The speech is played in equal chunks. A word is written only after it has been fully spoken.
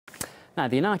Now,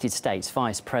 the United States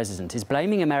Vice President is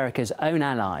blaming America's own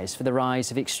allies for the rise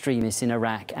of extremists in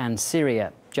Iraq and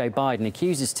Syria. Joe Biden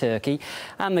accuses Turkey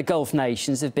and the Gulf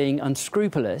nations of being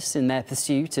unscrupulous in their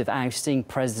pursuit of ousting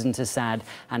President Assad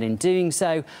and, in doing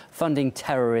so, funding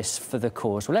terrorists for the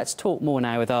cause. Well, let's talk more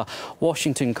now with our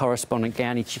Washington correspondent,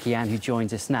 Gayani Chikian, who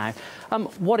joins us now.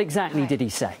 What exactly did he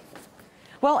say?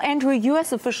 Well, Andrew,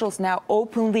 U.S. officials now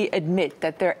openly admit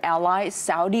that their allies,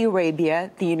 Saudi Arabia,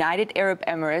 the United Arab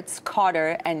Emirates,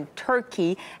 Qatar, and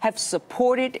Turkey, have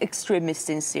supported extremists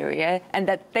in Syria, and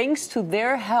that thanks to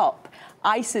their help,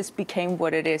 ISIS became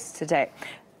what it is today.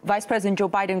 Vice President Joe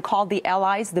Biden called the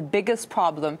allies the biggest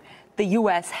problem the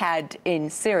U.S. had in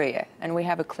Syria. And we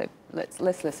have a clip. Let's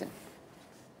listen.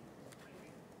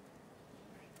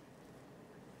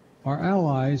 Our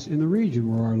allies in the region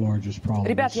were our largest problem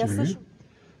in Syria.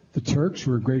 The Turks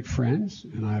were great friends,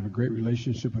 and I have a great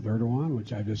relationship with Erdogan,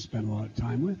 which I just spent a lot of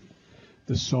time with.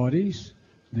 The Saudis,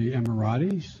 the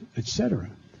Emiratis, etc.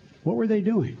 What were they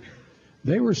doing?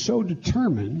 They were so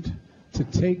determined to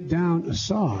take down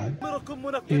Assad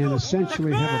and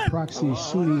essentially have a proxy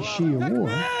Sunni-Shia war.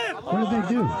 What did they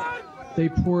do? They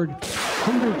poured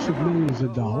hundreds of millions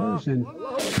of dollars and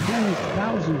tens,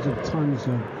 thousands of tons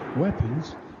of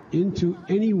weapons into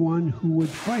anyone who would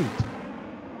fight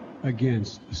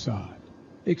against Assad,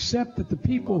 except that the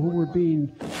people who were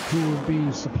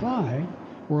being supplied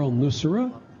were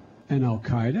al-Nusra and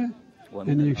al-Qaeda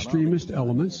and the extremist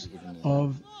elements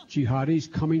of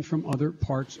jihadis coming from other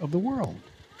parts of the world.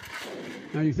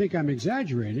 Now, you think I'm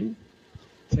exaggerating?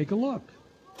 Take a look.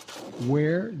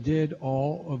 Where did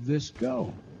all of this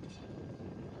go?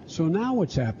 So now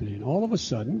what's happening? All of a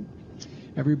sudden,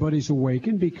 everybody's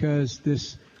awakened because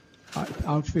this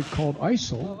outfit called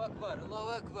ISIL.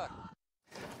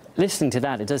 Listening to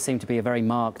that, it does seem to be a very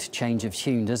marked change of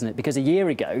tune, doesn't it? Because a year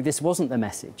ago, this wasn't the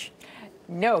message.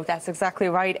 No, that's exactly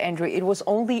right, Andrew. It was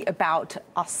only about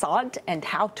Assad and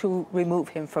how to remove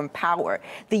him from power.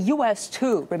 The U.S.,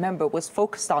 too, remember, was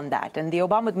focused on that. And the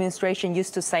Obama administration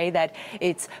used to say that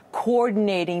it's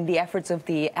coordinating the efforts of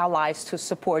the allies to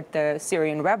support the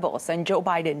Syrian rebels. And Joe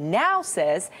Biden now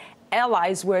says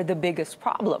allies were the biggest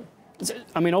problem.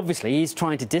 I mean, obviously, he's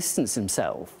trying to distance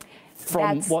himself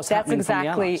from what's happening from the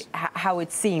allies. That's exactly how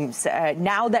it seems.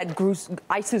 Now that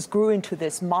ISIS grew into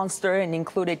this monster and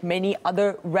included many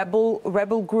other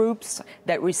rebel groups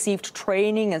that received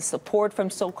training and support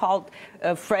from so-called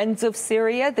friends of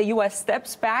Syria, the U.S.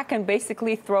 steps back and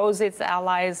basically throws its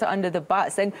allies under the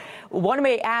bus. And one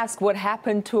may ask what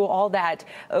happened to all that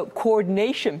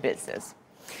coordination business.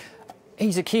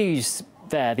 He's accused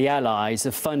the allies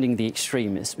of funding the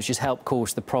extremists, which has helped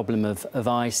cause the problem of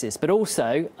ISIS. But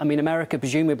also, I mean, America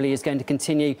presumably is going to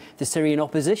continue the Syrian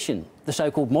opposition, the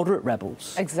so-called moderate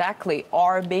rebels. Exactly,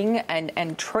 arming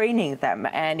and training them.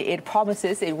 And it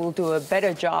promises it will do a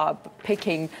better job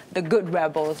picking the good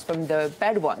rebels from the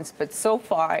bad ones. But so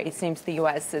far, it seems the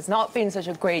U.S. has not been such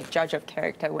a great judge of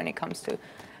character when it comes to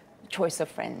choice of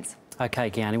friends.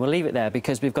 OK, Gayani, we'll leave it there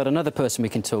because we've got another person we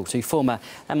can talk to. Former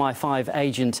MI5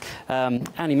 agent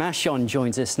Annie Machon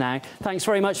joins us now. Thanks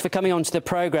very much for coming on to the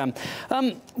programme.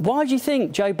 Why do you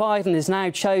think Joe Biden has now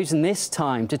chosen this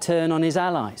time to turn on his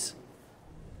allies?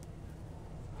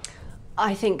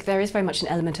 I think there is very much an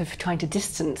element of trying to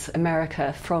distance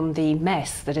America from the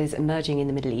mess that is emerging in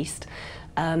the Middle East.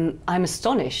 I'm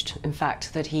astonished, in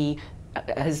fact, that he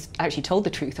has actually told the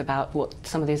truth about what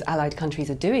some of those allied countries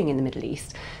are doing in the Middle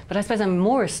East. But I suppose I'm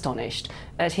more astonished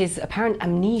at his apparent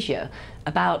amnesia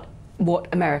about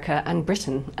what America and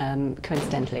Britain,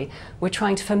 coincidentally, were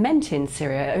trying to foment in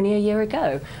Syria only a year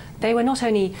ago. They were not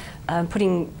only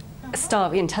putting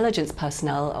staff intelligence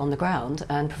personnel on the ground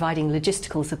and providing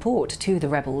logistical support to the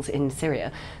rebels in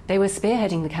Syria. They were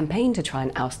spearheading the campaign to try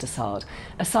and oust Assad.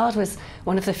 Assad was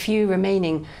one of the few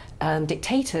remaining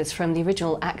dictators from the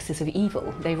original axis of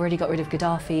evil. They've already got rid of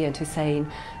Gaddafi and Hussein.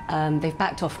 They've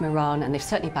backed off from Iran, and they've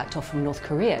certainly backed off from North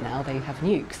Korea now. They have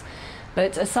nukes.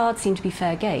 But Assad seemed to be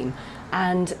fair game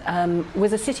and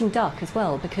was a sitting duck as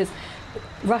well, because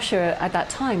Russia at that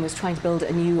time was trying to build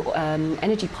a new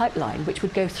energy pipeline which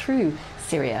would go through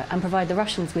Syria and provide the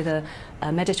Russians with a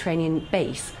Mediterranean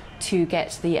base to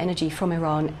get the energy from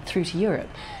Iran through to Europe.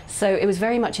 So it was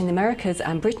very much in America's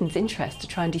and Britain's interest to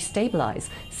try and destabilise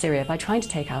Syria by trying to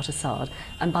take out Assad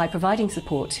and by providing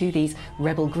support to these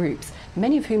rebel groups,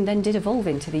 many of whom then did evolve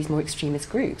into these more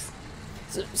extremist groups.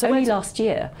 So only last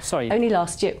year. Sorry. Only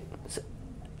last year.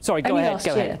 Sorry, go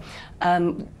ahead.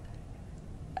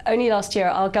 only last year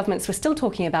our governments were still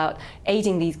talking about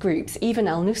aiding these groups, even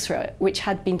al-Nusra, which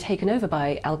had been taken over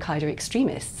by al-Qaeda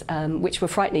extremists, which were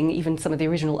frightening even some of the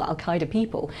original al-Qaeda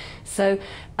people. So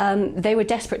they were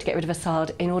desperate to get rid of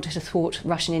Assad in order to thwart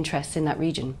Russian interests in that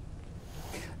region.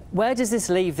 Where does this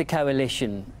leave the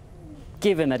coalition,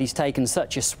 given that he's taken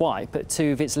such a swipe at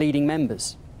two of its leading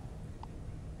members?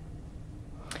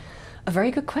 A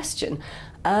very good question.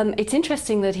 It's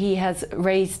interesting that he has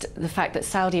raised the fact that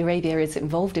Saudi Arabia is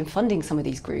involved in funding some of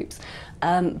these groups,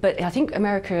 but I think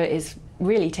America is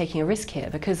really taking a risk here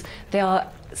because they are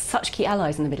such key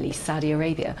allies in the Middle East, Saudi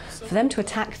Arabia. For them to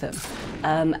attack them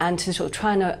and to sort of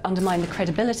try and undermine the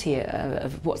credibility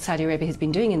of what Saudi Arabia has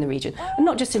been doing in the region, and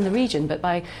not just in the region, but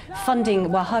by funding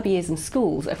Wahhabism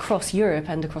schools across Europe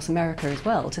and across America as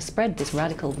well to spread this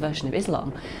radical version of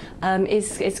Islam,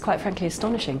 is quite frankly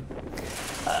astonishing.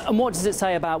 And what does it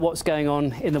say about what's going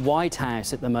on in the White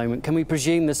House at the moment? Can we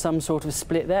presume there's some sort of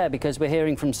split there? Because we're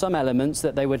hearing from some elements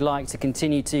that they would like to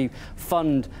continue to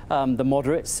fund the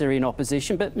moderate Syrian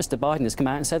opposition, but Mr. Biden has come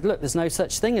out and said, look, there's no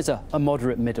such thing as a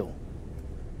moderate middle.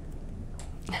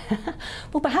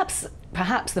 Well, perhaps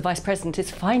the Vice President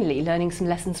is finally learning some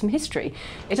lessons from history.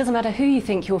 It doesn't matter who you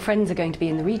think your friends are going to be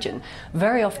in the region.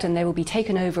 Very often they will be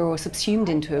taken over or subsumed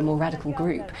into a more radical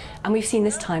group. And we've seen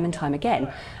this time and time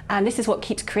again. And this is what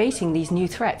keeps creating these new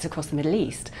threats across the Middle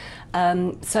East.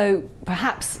 So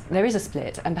perhaps there is a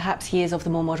split, and perhaps he is of the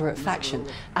more moderate faction,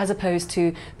 as opposed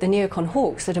to the neocon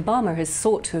hawks that Obama has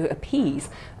sought to appease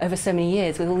over so many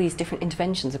years with all these different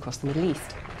interventions across the Middle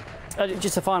East.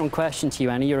 Just a final question to you,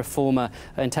 Annie. You're a former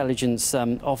intelligence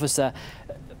officer.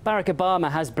 Barack Obama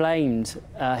has blamed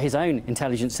his own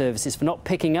intelligence services for not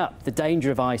picking up the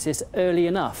danger of ISIS early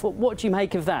enough. What do you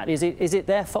make of that? Is it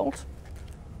their fault?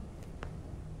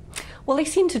 Well, they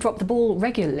seem to drop the ball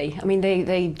regularly. I mean,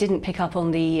 they didn't pick up on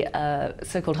the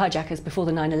so-called hijackers before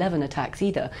the 9/11 attacks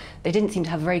either. They didn't seem to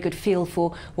have a very good feel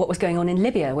for what was going on in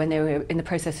Libya when they were in the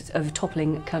process of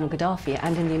toppling Colonel Gaddafi,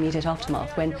 and in the immediate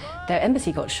aftermath when their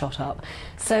embassy got shot up.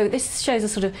 So this shows a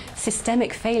sort of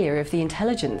systemic failure of the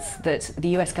intelligence that the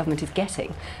US government is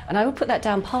getting. And I would put that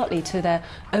down partly to their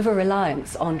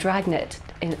over-reliance on dragnet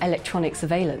in electronic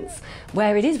surveillance,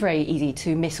 where it is very easy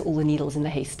to miss all the needles in the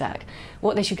haystack.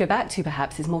 What they should go back to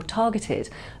perhaps is more targeted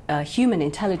human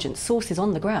intelligence sources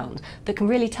on the ground that can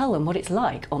really tell them what it's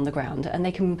like on the ground, and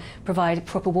they can provide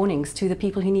proper warnings to the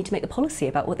people who need to make the policy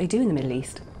about what they do in the Middle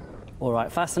East. All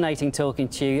right, fascinating talking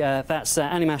to you. That's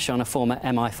Annie Machon, a former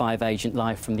MI5 agent,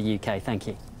 live from the UK. Thank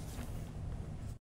you.